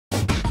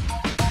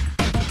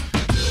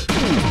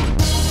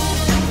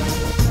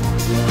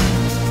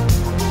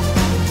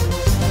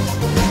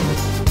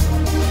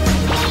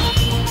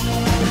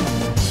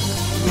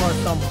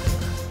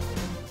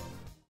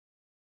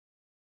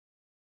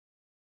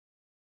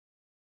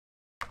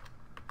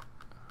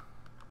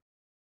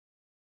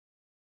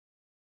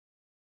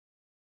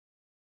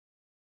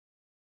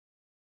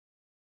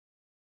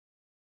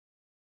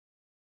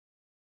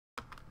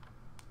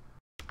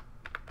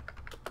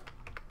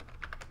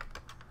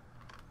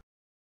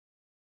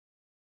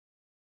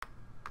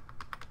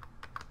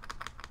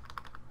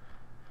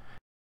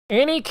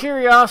Any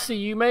curiosity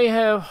you may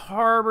have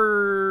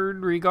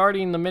harbored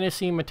regarding the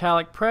menacing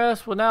metallic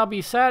press will now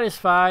be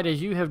satisfied as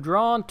you have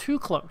drawn too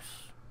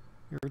close.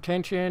 Your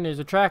attention is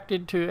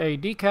attracted to a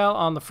decal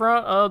on the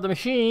front of the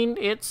machine.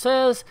 It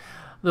says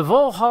the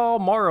Vohauls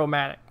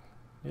Moromatic.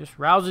 This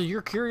rouses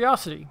your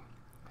curiosity.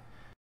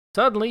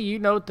 Suddenly, you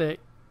note that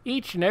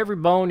each and every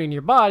bone in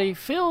your body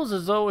feels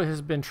as though it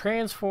has been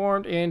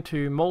transformed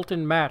into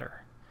molten matter.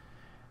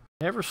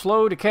 Never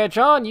slow to catch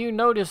on, you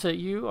notice that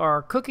you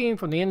are cooking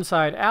from the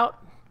inside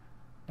out.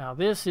 Now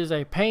this is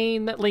a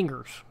pain that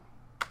lingers.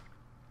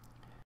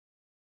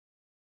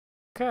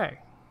 Okay.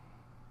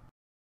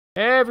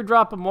 Every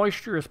drop of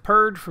moisture is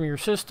purged from your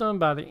system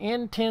by the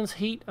intense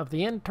heat of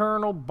the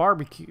internal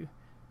barbecue.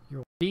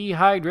 Your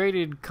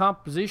dehydrated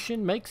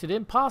composition makes it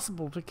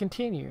impossible to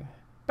continue.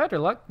 Better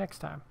luck next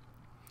time.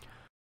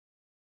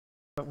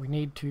 But we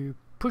need to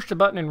push the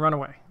button and run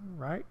away,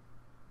 right?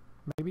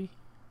 Maybe.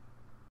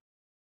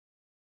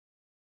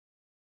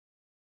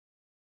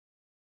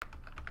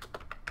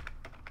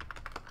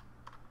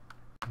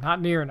 Not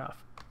near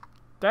enough.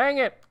 Dang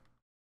it!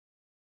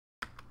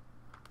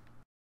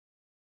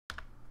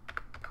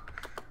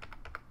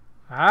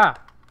 Ah,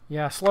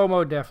 yeah, slow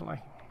mode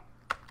definitely.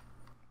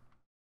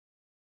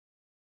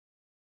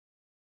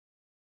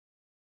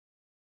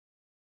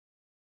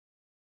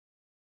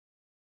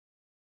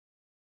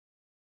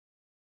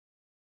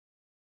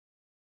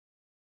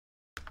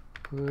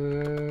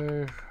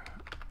 Push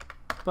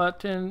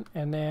button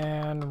and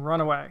then run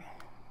away.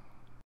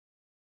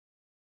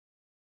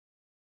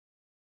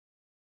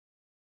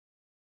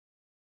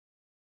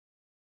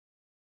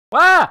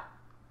 Ah!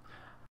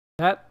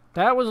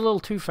 That was a little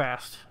too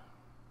fast.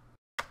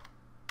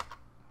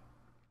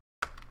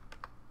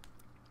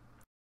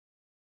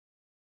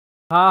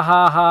 Ha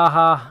ha ha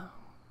ha.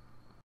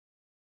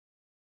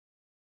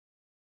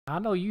 I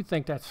know you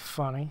think that's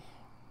funny.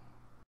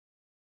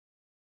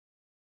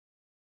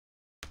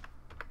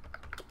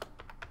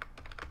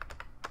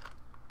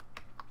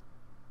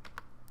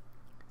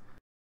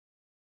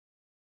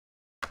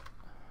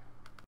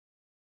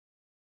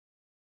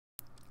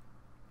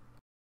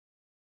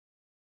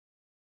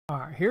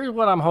 Alright, here's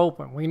what I'm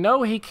hoping. We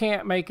know he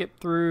can't make it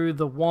through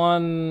the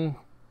one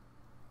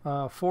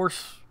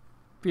force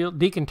field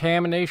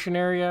decontamination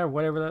area, or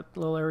whatever that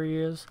little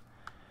area is.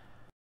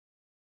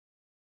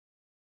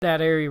 That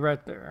area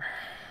right there.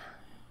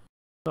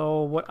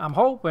 So what I'm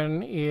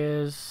hoping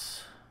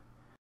is...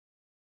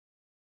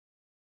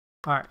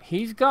 Alright,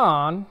 he's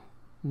gone.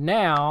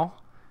 Now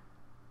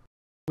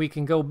we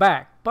can go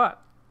back.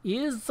 But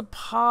is the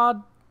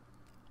pod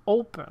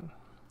open?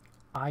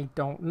 I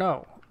don't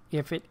know.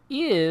 If it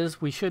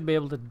is, we should be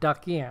able to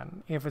duck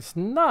in. If it's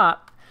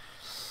not,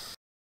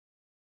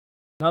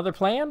 another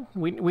plan?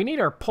 We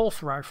need our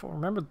pulse rifle.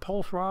 Remember the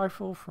pulse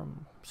rifle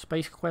from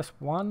Space Quest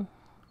 1?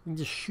 We can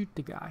just shoot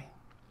the guy.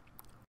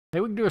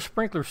 Maybe we can do a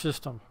sprinkler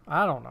system.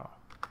 I don't know.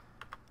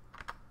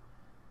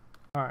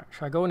 Alright,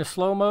 should I go into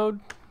slow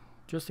mode?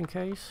 Just in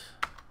case.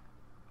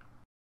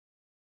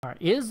 Alright,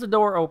 is the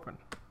door open?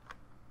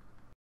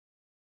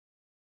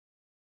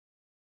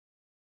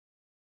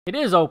 It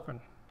is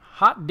open.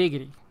 Hot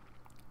diggity.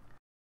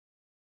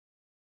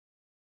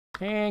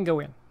 And go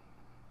in.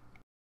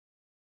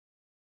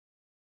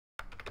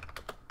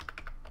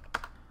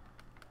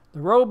 The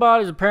robot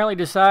has apparently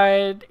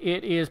decided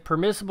it is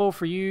permissible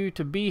for you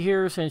to be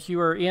here since you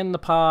are in the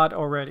pod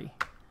already.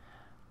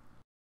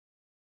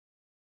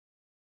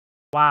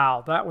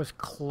 Wow, that was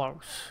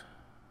close.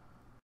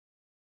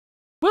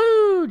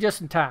 Woo!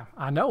 Just in time.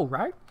 I know,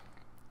 right?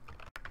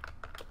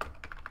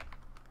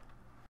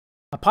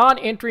 Upon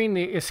entering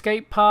the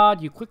escape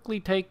pod, you quickly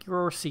take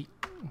your seat.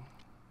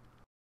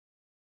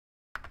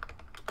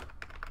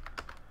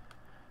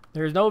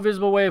 There is no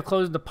visible way of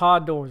closing the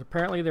pod doors.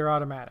 Apparently, they're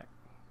automatic.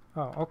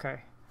 Oh,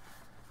 okay.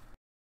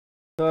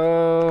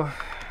 So,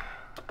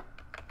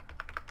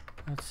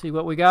 let's see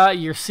what we got.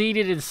 You're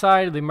seated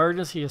inside of the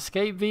emergency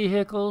escape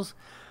vehicles.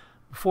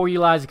 Before you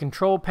lies a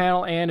control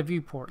panel and a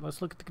viewport.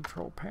 Let's look at the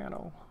control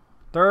panel.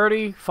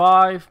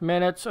 35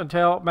 minutes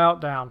until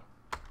meltdown.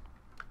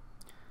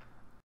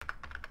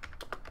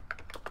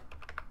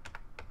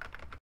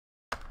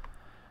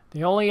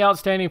 The only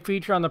outstanding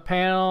feature on the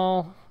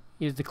panel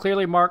is the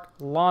clearly marked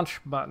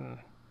launch button.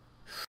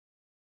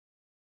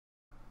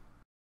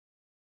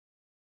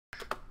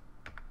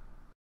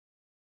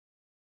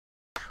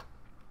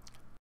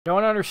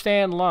 Don't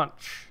understand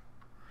lunch.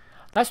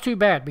 That's too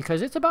bad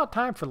because it's about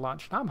time for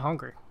lunch. I'm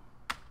hungry.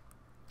 I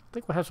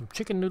think we'll have some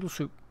chicken noodle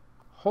soup.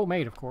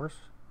 Homemade, of course.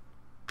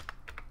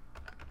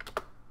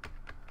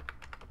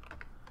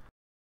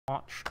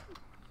 Launch.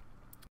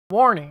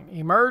 Warning.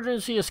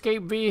 Emergency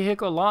escape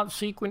vehicle launch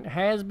sequence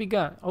has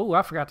begun. Oh,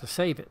 I forgot to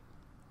save it.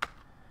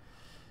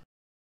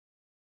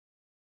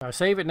 Do I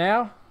save it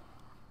now?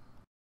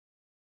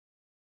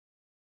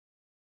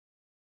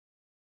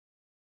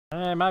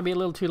 It might be a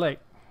little too late.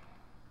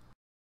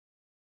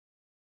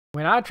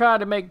 When I tried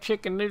to make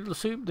chicken noodle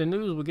soup, the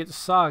noodles would get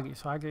soggy,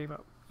 so I gave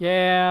up.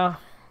 Yeah.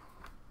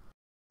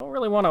 Don't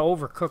really want to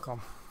overcook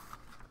them.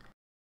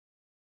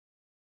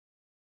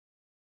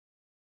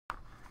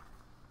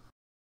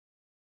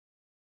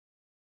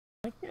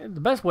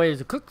 the best way is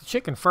to cook the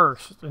chicken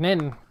first, and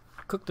then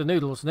cook the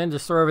noodles, and then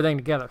just throw everything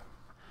together.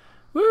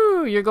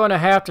 Woo! You're going to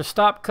have to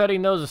stop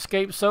cutting those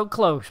escapes so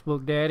close,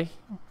 Book Daddy.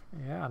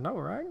 Yeah, I know,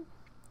 right?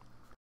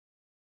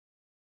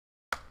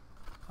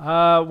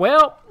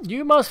 Well,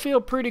 you must feel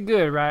pretty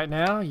good right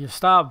now. You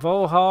stopped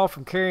Vohauls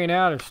from carrying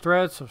out his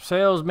threats of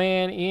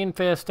salesman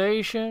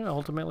infestation,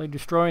 ultimately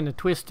destroying the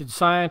twisted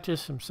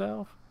scientist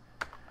himself.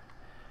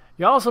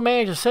 You also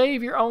managed to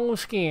save your own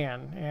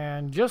skin,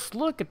 and just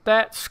look at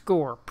that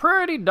score.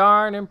 Pretty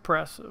darn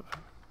impressive.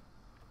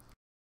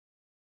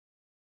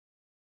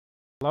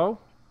 Hello?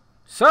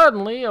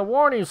 Suddenly, a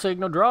warning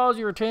signal draws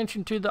your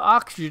attention to the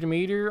oxygen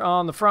meter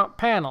on the front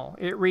panel.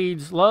 It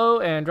reads low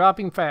and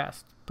dropping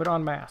fast. Put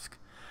on mask.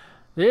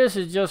 This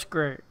is just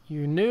great.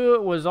 You knew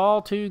it was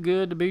all too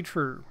good to be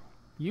true.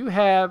 You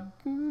have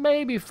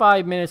maybe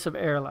 5 minutes of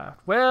air left.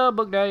 Well,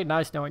 Book Daddy,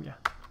 nice knowing you.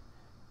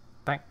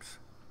 Thanks.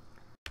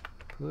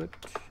 Put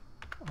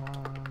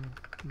on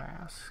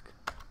mask.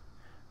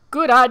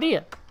 Good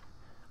idea.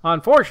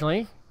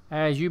 Unfortunately,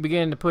 as you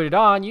begin to put it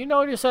on, you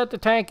notice that the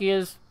tank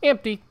is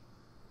empty.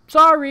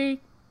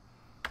 Sorry.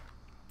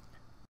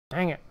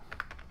 Dang it.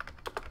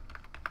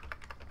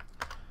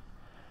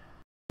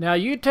 Now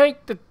you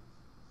take the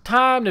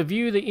time to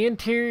view the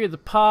interior of the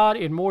pod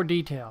in more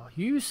detail.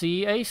 You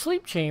see a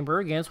sleep chamber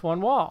against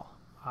one wall.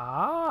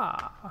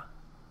 Ah.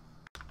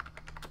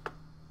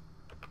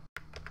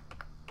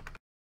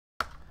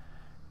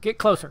 Get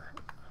closer.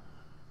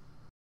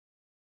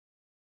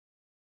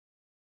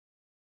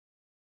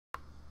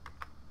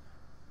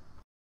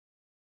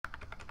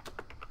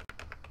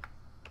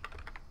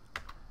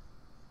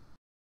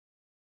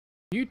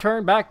 You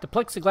turn back the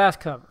plexiglass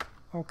cover.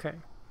 Okay.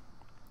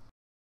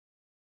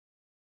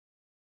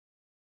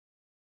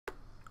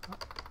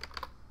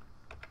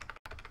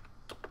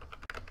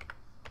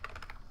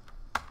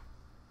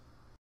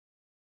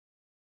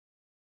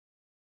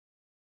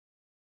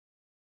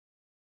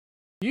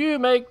 You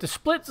make the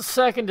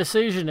split-second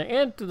decision to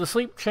enter the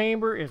sleep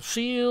chamber. It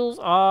seals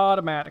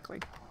automatically.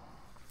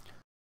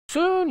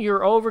 Soon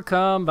you're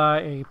overcome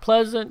by a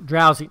pleasant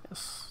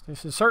drowsiness.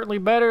 This is certainly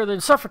better than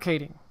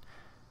suffocating.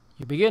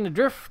 You begin to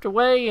drift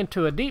away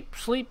into a deep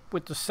sleep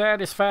with the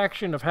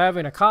satisfaction of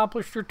having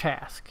accomplished your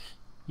task.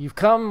 You've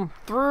come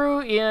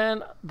through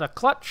in the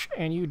clutch,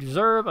 and you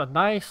deserve a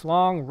nice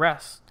long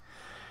rest.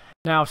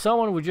 Now, if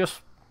someone would just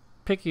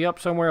pick you up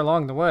somewhere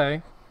along the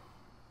way.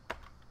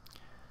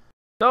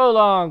 So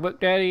long, Book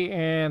Daddy,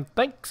 and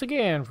thanks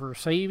again for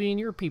saving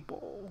your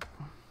people.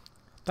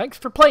 Thanks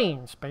for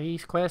playing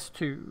Space Quest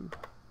 2.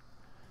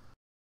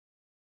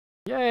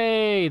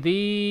 Yay,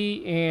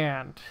 the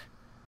end.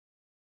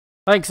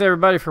 Thanks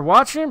everybody for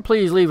watching.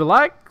 Please leave a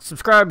like,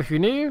 subscribe if you're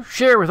new,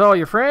 share with all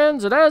your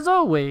friends, and as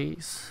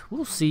always,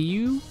 we'll see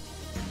you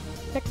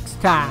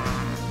next time.